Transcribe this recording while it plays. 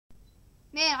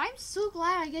Man, I'm so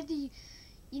glad I get to,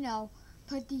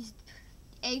 put these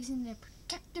eggs in the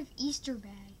protective Easter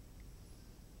bag.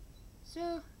 So,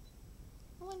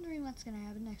 I'm wondering what's gonna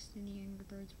happen next in the Angry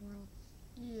Birds world.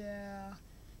 Yeah,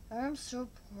 I'm so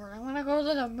bored. I wanna go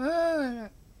to the moon.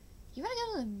 You wanna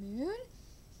go to the moon?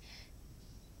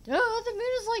 Duh, the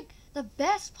moon is like the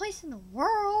best place in the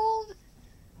world.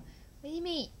 What do you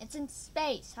mean? It's in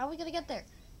space. How are we gonna get there?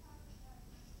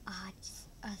 It's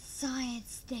a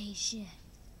science station.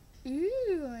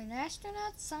 Ooh, an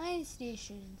astronaut science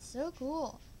station. So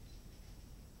cool.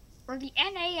 Or the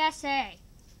NASA.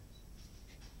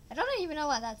 I don't even know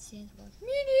what that stands for. Me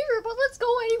neither, but let's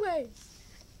go anyway.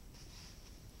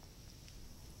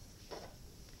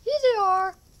 Here they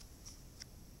are.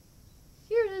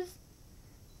 Here it is.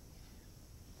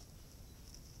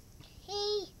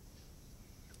 Hey,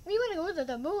 we want to go to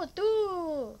the moon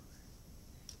too.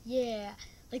 Yeah,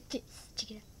 like this.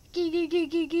 Check it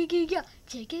out.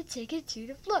 Take it to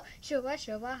the floor. Show us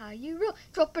how you roll.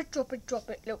 Drop it low.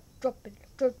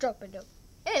 Drop it low.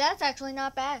 Hey, that's actually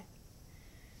not bad.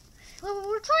 Well,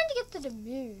 we're trying to get to the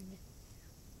moon.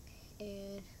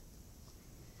 And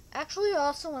actually, I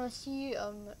also want to see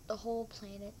the whole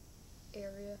planet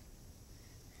area.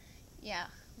 Yeah,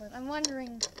 but I'm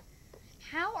wondering,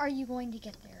 how are you going to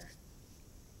get there?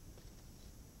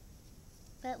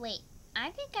 But wait, I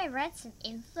think I read some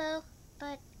info,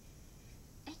 but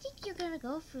I think you're gonna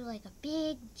go through like a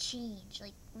big change.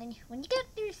 Like when you get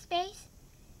through space,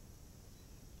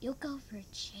 you'll go for a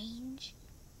change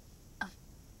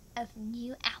of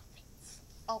new outfits.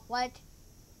 Oh, what?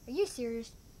 Are you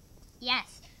serious?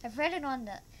 Yes, I've read it on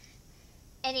the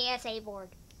NASA board.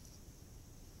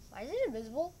 Why is it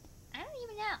invisible? I don't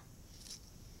even know.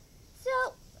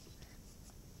 So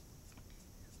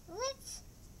let's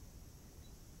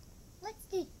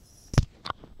do this.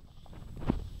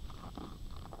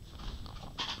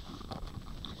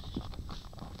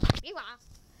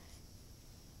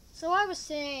 So I was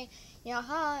saying,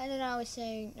 and then I was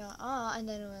saying, and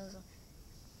then it was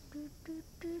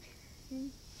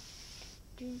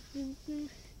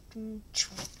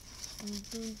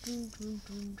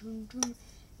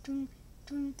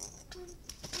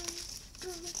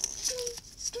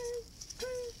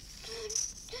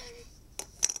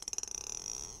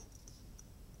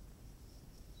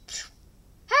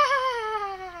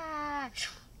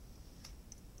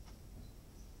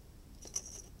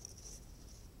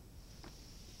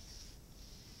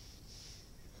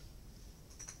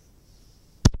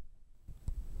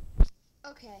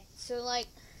okay, so like,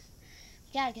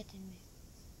 we gotta get to the moon.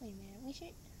 Wait a minute, we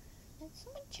should. Let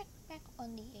someone check back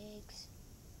on the eggs.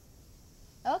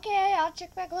 Okay, I'll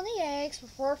check back on the eggs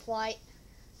before flight.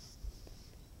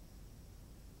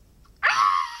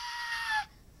 Ah!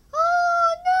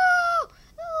 Oh no!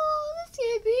 Oh, this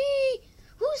can't be.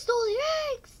 Who stole the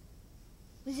eggs?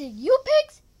 Was it you,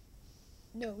 pigs?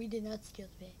 No, we did not steal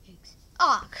the eggs.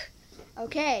 Ah,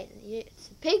 okay. The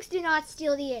pigs did not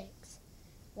steal the eggs.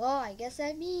 Well, I guess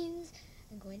that means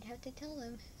I'm going to have to tell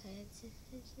them.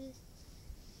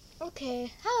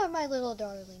 Okay, how are my little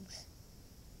darlings?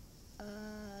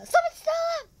 Someone stole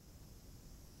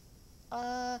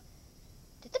them!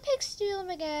 Did the pigs steal them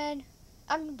again?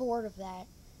 I'm bored of that.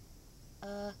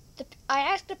 I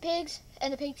asked the pigs,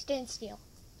 and the pigs didn't steal.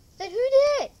 Then who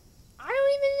did? I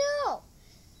don't even know.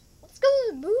 Let's go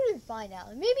to the moon and find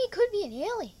out. Maybe it could be an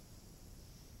alien.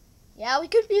 Yeah, we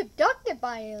could be abducted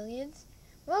by aliens.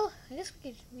 Well, I guess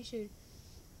we should.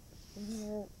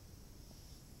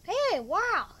 Hey,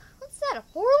 wow! What's that, a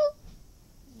portal?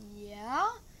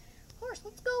 Yeah. Of course,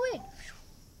 let's go in.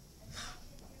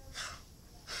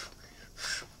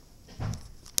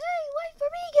 Hey, wait for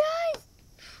me, guys!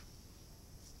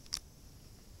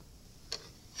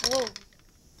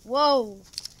 Whoa.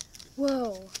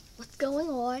 Whoa. What's going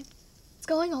on? What's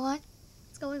going on?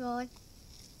 What's going on?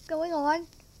 What's going on?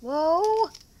 Whoa.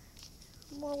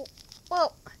 Whoa.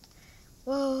 Whoa.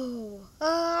 Whoa.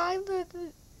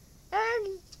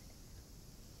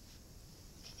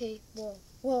 Hey, whoa.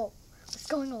 What's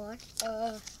going on?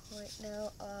 Wait,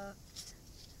 no,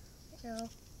 no.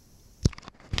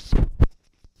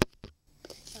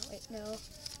 Oh, wait, no.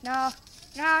 No.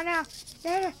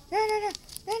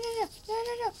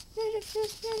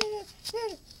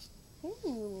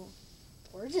 Ooh,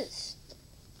 gorgeous.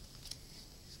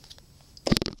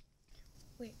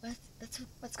 Wait,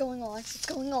 what's going on? What's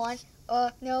going on?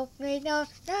 No, wait, no.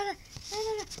 No.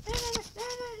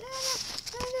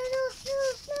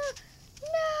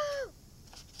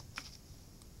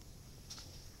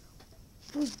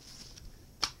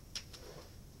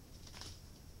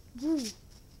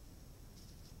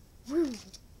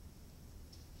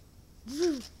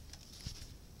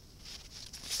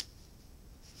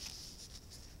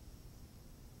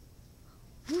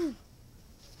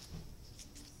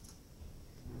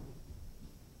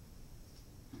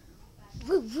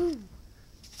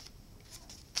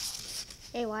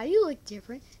 Hey, why do you look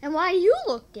different? And why do you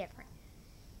look different?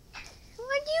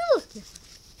 Why do you look different?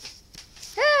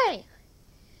 Hey!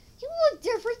 You look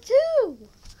different too!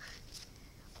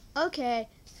 Okay,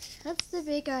 that's the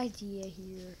big idea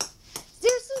here. Is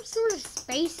there some sort of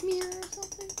space mirror or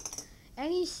something?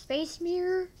 Any space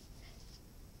mirror?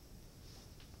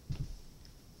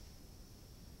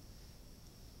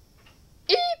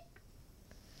 Eep!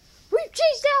 We've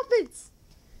changed outfits!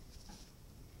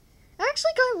 I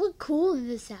actually kind of look cool in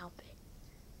this outfit.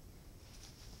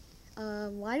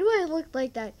 Why do I look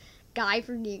like that guy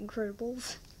from The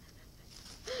Incredibles?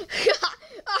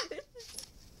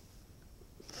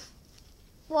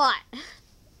 What?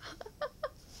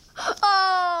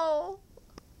 Oh!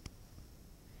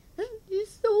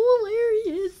 It's so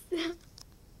hilarious.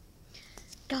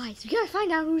 Guys, we gotta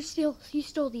find out who stole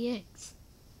the eggs.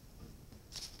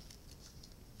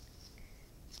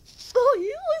 Oh,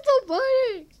 you look so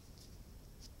funny!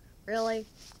 Really?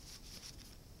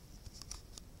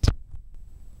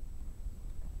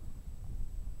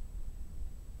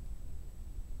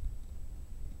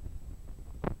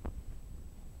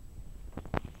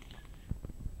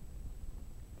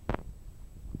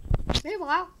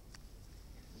 Meanwhile,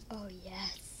 oh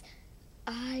yes,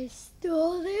 I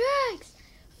stole the eggs!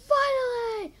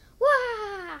 Finally!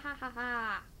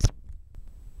 Wah!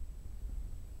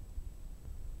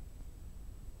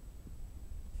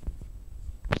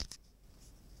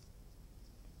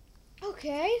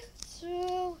 Okay,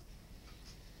 so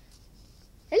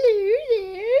hello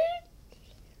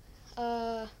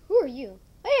there. Who are you?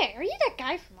 Hey, are you that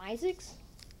guy from Isaac's?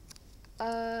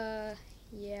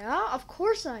 Yeah, of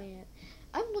course I am.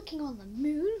 I'm looking on the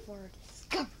moon for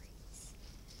discoveries.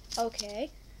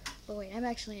 Okay. But wait, I'm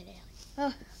actually an alien.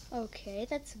 Oh, okay,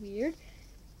 that's weird.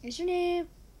 Is your name?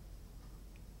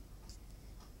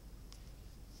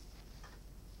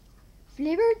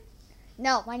 Flibbert?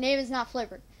 No, my name is not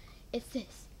Flibbert. It's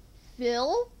this.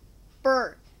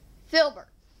 Philbert. Filbert.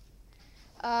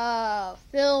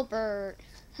 Filbert.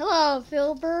 Hello,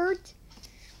 Filbert.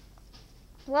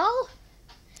 Well,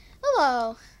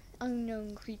 hello,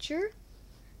 unknown creature.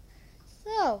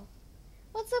 So,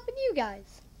 what's up with you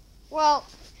guys? Well,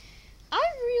 I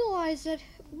realized that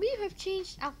we have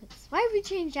changed outfits. Why have we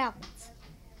changed outfits?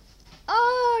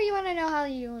 Oh, you want to know how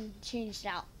you changed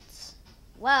outfits?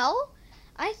 Well,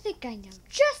 I think I know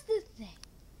just the thing.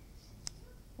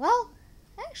 Well,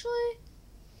 actually,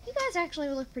 you guys actually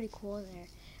look pretty cool in there.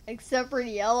 Except for the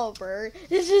yellow bird.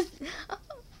 It's just...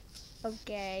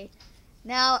 Okay.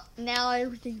 Now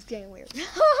everything's getting weird.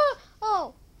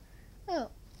 Oh.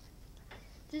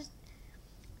 Just...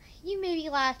 You maybe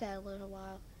laughed at it a little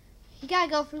while. You gotta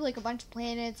go through like a bunch of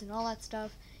planets and all that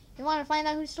stuff. You wanna find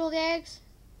out who stole the eggs?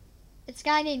 It's a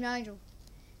guy named Nigel.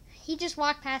 He just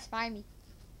walked past by me.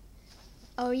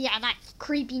 Oh yeah, that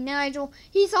creepy Nigel.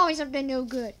 He's always up to no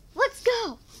good. Let's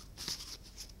go!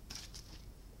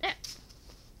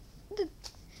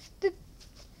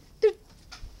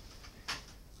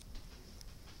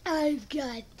 I've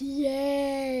got the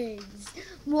eggs.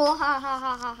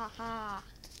 Mwahahahaha.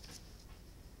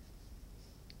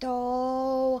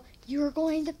 Oh, you're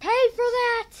going to pay for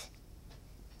that.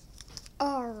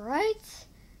 All right,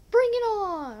 bring it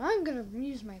on. I'm gonna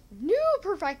use my new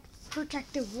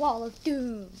protective wall of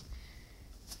doom.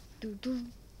 Doo-doo.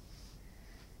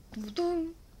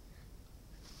 Doo-doo.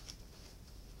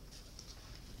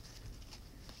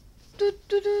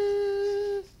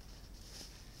 Doo-doo-doo.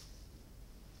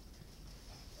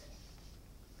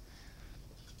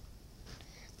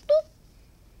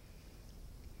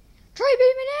 Try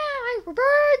beaming out, we're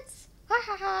birds! Ha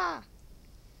ha ha!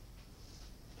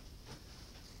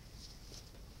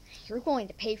 You're going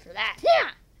to pay for that.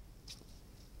 Yeah!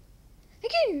 I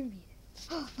can't even beat it.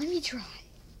 Oh, let me try.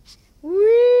 Whee!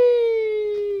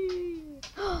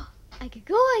 Oh, I could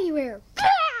go anywhere.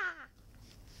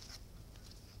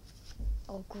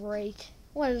 Oh, great.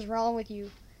 What is wrong with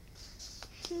you?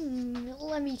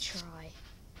 Let me try.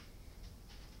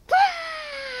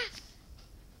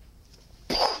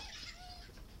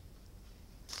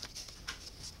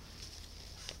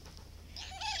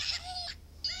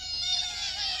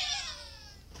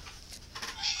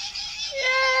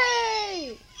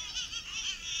 Yay!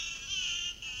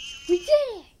 We did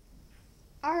it!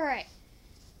 Alright.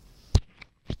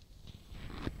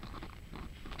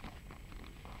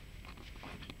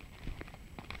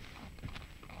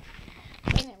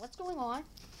 Wait a minute, what's going on?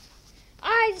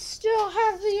 I still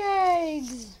have the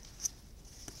eggs!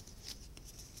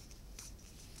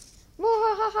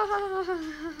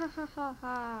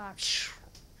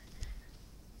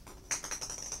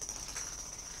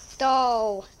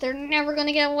 Oh, they're never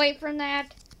gonna get away from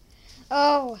that.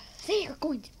 Oh, They are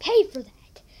going to pay for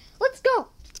that. Let's go.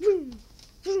 Vroom,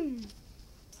 vroom,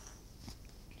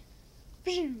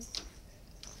 vroom.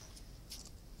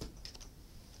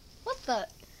 What the?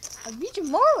 I'll meet you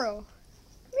tomorrow.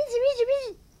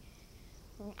 Meet.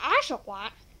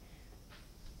 Oshawott.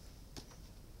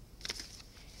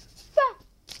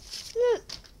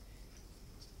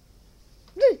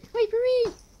 Wait for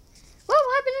me. What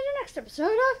will happen in the next episode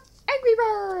of Angry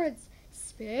Birds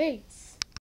Space?